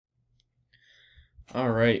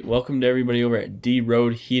Alright, welcome to everybody over at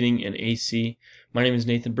Rohde Heating and AC. My name is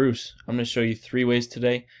Nathan Bruce. I'm going to show you 3 ways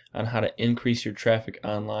today on how to increase your traffic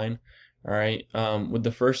online. Alright, with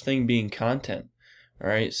the first thing being content.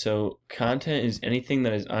 Alright, so content is anything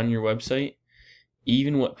that is on your website,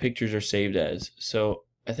 even what pictures are saved as. So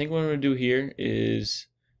I think what I'm going to do here is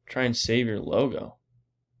try and save your logo.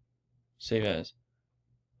 Save as.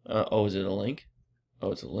 Oh, is it a link?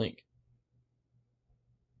 Oh, it's a link.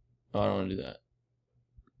 Oh, I don't want to do that.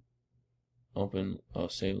 Open,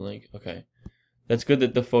 save link. Okay, that's good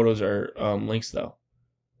that the photos are links though.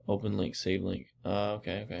 Open link, save link.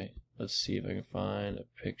 Okay. Let's see if I can find a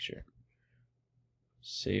picture.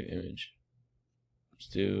 Save image. Let's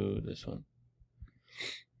do this one.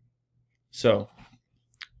 So,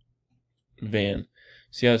 van.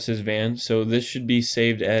 See how it says van? So this should be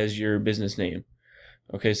saved as your business name.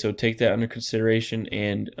 Okay, so take that under consideration,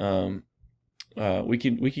 and we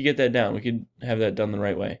could get that down. We could have that done the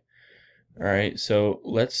right way. Alright, so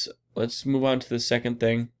let's move on to the second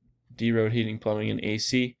thing, Rohde Heating, Plumbing, and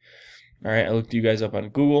AC. Alright, I looked you guys up on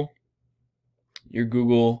Google. Your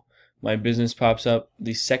Google My Business pops up.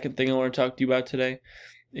 The second thing I want to talk to you about today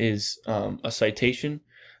is a citation.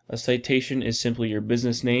 A citation is simply your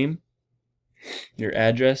business name, your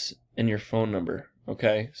address, and your phone number.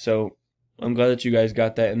 Okay, so I'm glad that you guys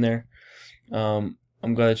got that in there. I'm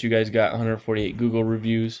glad that you guys got 148 Google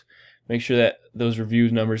reviews. Make sure that those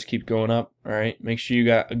reviews numbers keep going up. All right. Make sure you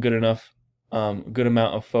got a good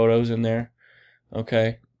amount of photos in there.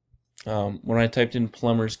 Okay. When I typed in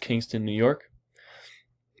plumbers Kingston, New York,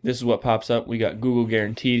 this is what pops up. We got Google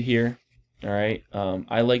guaranteed here. All right.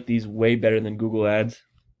 I like these way better than Google Ads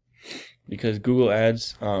because Google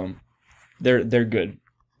Ads, they're good,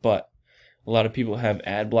 but a lot of people have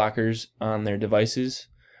ad blockers on their devices.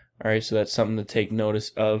 All right. So that's something to take notice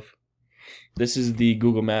of. This is the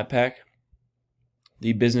Google Map Pack.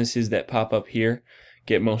 The businesses that pop up here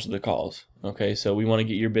get most of the calls. Okay, so we want to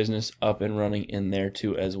get your business up and running in there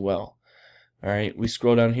too as well. Alright, we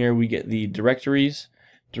scroll down here, we get the directories.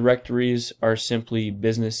 Directories are simply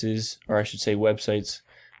businesses, or I should say websites,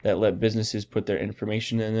 that let businesses put their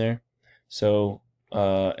information in there. So,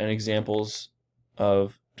 and examples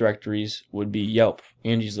of directories would be Yelp,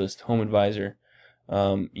 Angie's List, Home Advisor,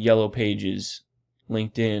 Yellow Pages,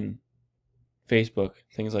 LinkedIn, Facebook,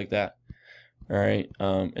 things like that. Alright,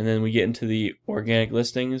 and then we get into the organic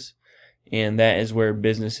listings, and that is where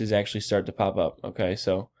businesses actually start to pop up. Okay,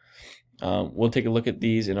 so we'll take a look at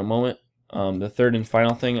these in a moment. The third and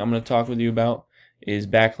final thing I'm going to talk with you about is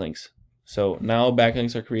backlinks. So now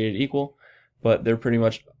backlinks are created equal, but they're pretty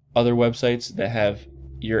much other websites that have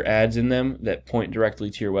your ads in them that point directly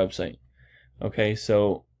to your website. Okay,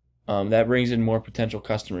 so that brings in more potential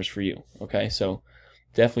customers for you. Okay, so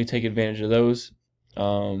definitely take advantage of those.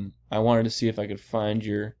 I wanted to see if I could find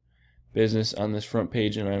your business on this front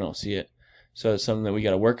page, and I don't see it. So it's something that we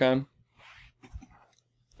got to work on.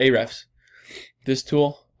 Ahrefs. This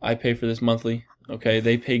tool, I pay for this monthly. Okay,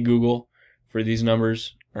 they pay Google for these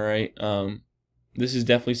numbers. All right. This is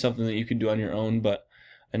definitely something that you could do on your own, but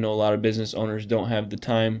I know a lot of business owners don't have the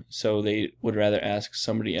time, so they would rather ask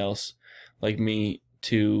somebody else like me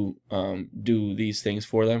to do these things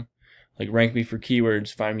for them. Like rank me for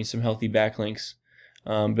keywords, find me some healthy backlinks,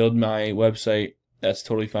 build my website. That's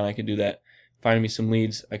totally fine. I can do that. Find me some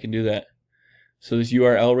leads. I can do that. So this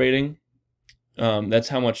URL rating, that's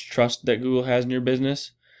how much trust that Google has in your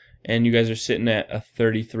business. And you guys are sitting at a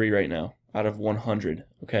 33 right now out of 100.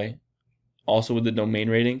 Okay. Also with the domain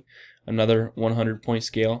rating, another 100-point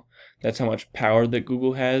scale. That's how much power that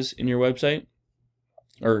Google has in your website,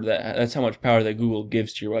 or that's how much power that Google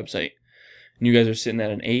gives to your website. And you guys are sitting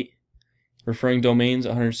at an 8. Referring domains,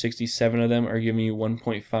 167 of them are giving you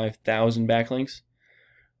 1.5 thousand backlinks.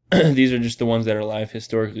 These are just the ones that are live.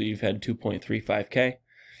 Historically, you've had 2.35K.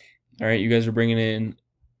 All right, you guys are bringing in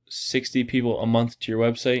 60 people a month to your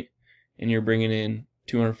website, and you're bringing in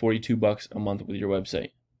 $242 a month with your website.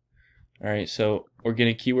 All right, so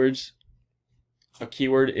organic keywords. A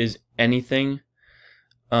keyword is anything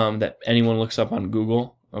that anyone looks up on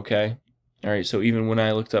Google. Okay. All right, so even when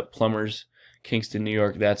I looked up plumbers Kingston, New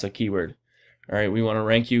York, that's a keyword. All right, we want to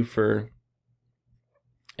rank you for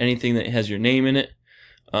anything that has your name in it.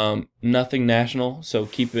 Nothing national, so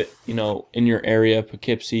keep it, in your area,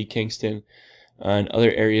 Poughkeepsie, Kingston, and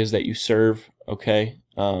other areas that you serve. Okay,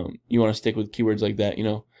 you want to stick with keywords like that.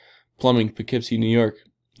 Plumbing, Poughkeepsie, New York.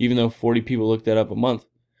 Even though 40 people looked that up a month,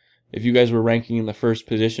 if you guys were ranking in the first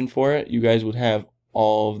position for it, you guys would have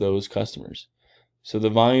all of those customers. So the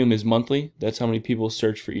volume is monthly. That's how many people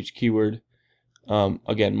search for each keyword.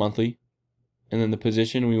 Again, monthly. And then the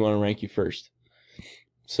position, we want to rank you first.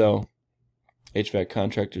 So HVAC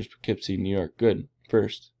contractors, Poughkeepsie, New York. Good.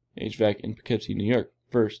 First. HVAC in Poughkeepsie, New York.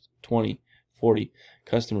 First. 20, 40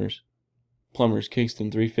 customers. Plumbers,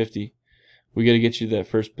 Kingston, 350. We got to get you that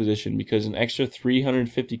first position because an extra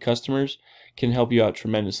 350 customers can help you out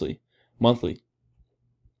tremendously monthly.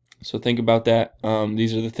 So think about that.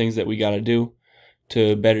 These are the things that we got to do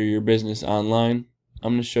to better your business online.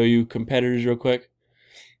 I'm going to show you competitors real quick.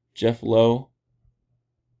 Jeff Lowe.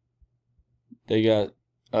 They got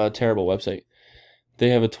a terrible website. They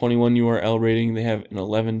have a 21 URL rating. They have an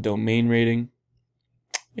 11 domain rating.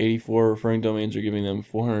 84 referring domains are giving them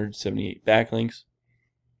 478 backlinks.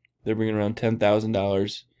 They're bringing around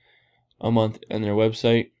 $10,000 a month on their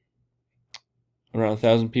website. Around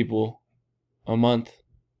 1,000 people a month.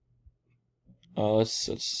 Let's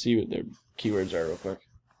see what their keywords are real quick.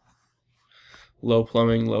 Low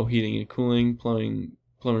plumbing, low heating and cooling,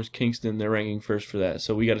 plumbers Kingston. They're ranking first for that.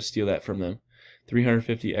 So we got to steal that from them.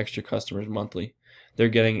 350 extra customers monthly. They're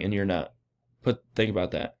getting and you're not. Think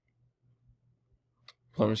about that.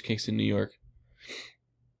 Plumbers Kingston, New York.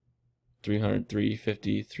 300,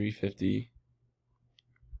 350, 350.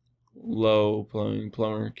 Low plumbing,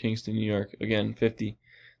 plumber Kingston, New York. Again, 50.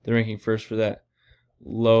 They're ranking first for that.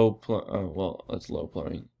 Well, that's low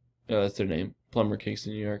plumbing. That's their name. Plumber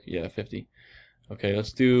Kingston, New York. Yeah, 50. Okay,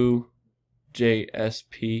 let's do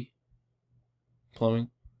JSP plumbing.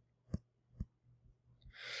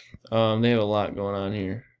 They have a lot going on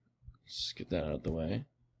here. Let's get that out of the way.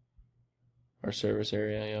 Our service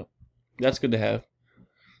area, yep. That's good to have.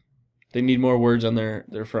 They need more words on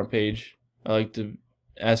their front page. I like to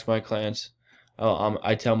ask my clients.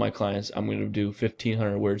 I tell my clients I'm going to do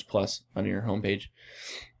 1,500 words plus on your homepage.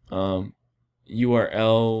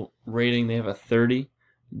 URL rating, they have a 30.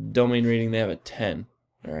 Domain rating, they have a 10.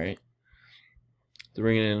 All right. They're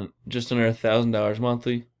bringing in just under $1,000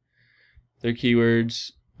 monthly. Their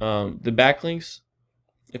keywords, the backlinks.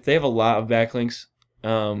 If they have a lot of backlinks,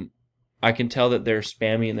 I can tell that they're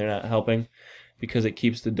spammy and they're not helping because it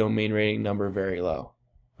keeps the domain rating number very low.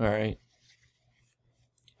 All right.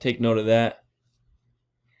 Take note of that.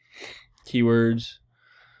 Keywords.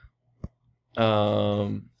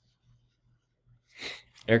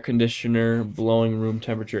 Air conditioner, blowing room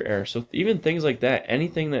temperature, air. So even things like that,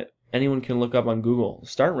 anything that anyone can look up on Google,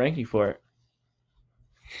 start ranking for it.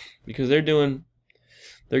 Because they're getting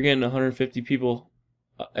 150 people,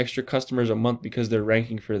 extra customers a month because they're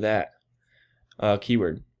ranking for that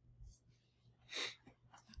keyword.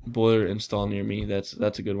 Boiler install near me, that's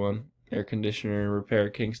a good one. Air conditioner repair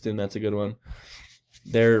Kingston, that's a good one.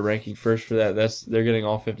 They're ranking first for that. They're getting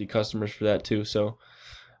all 50 customers for that too. So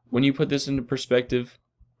when you put this into perspective,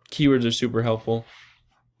 keywords are super helpful,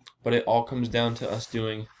 but it all comes down to us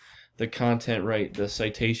doing the content right, the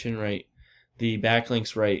citation right, the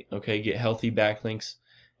backlinks right. Okay, get healthy backlinks,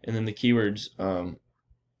 and then the keywords.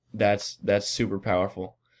 That's super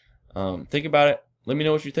powerful. Think about it. Let me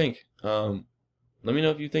know what you think. Let me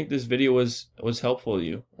know if you think this video was helpful to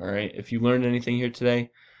you. All right, if you learned anything here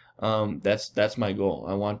today, that's my goal.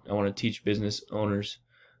 I want to teach business owners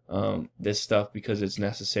this stuff because it's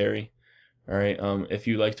necessary. All right. If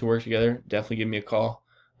you like to work together, definitely give me a call.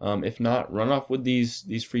 If not, run off with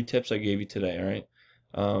these free tips I gave you today. All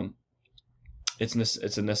right. It's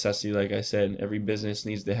a necessity, like I said. Every business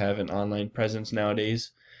needs to have an online presence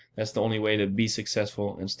nowadays. That's the only way to be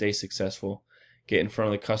successful and stay successful. Get in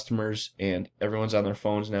front of the customers, and everyone's on their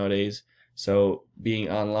phones nowadays. So being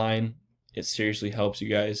online, it seriously helps you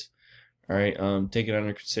guys. All right. Take it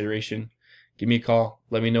under consideration. Give me a call.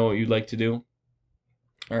 Let me know what you'd like to do.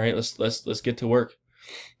 All right, let's get to work.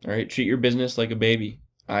 All right, treat your business like a baby.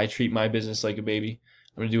 I treat my business like a baby.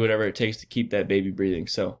 I'm gonna do whatever it takes to keep that baby breathing.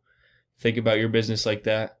 So think about your business like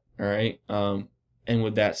that. All right. And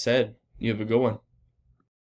with that said, you have a good one.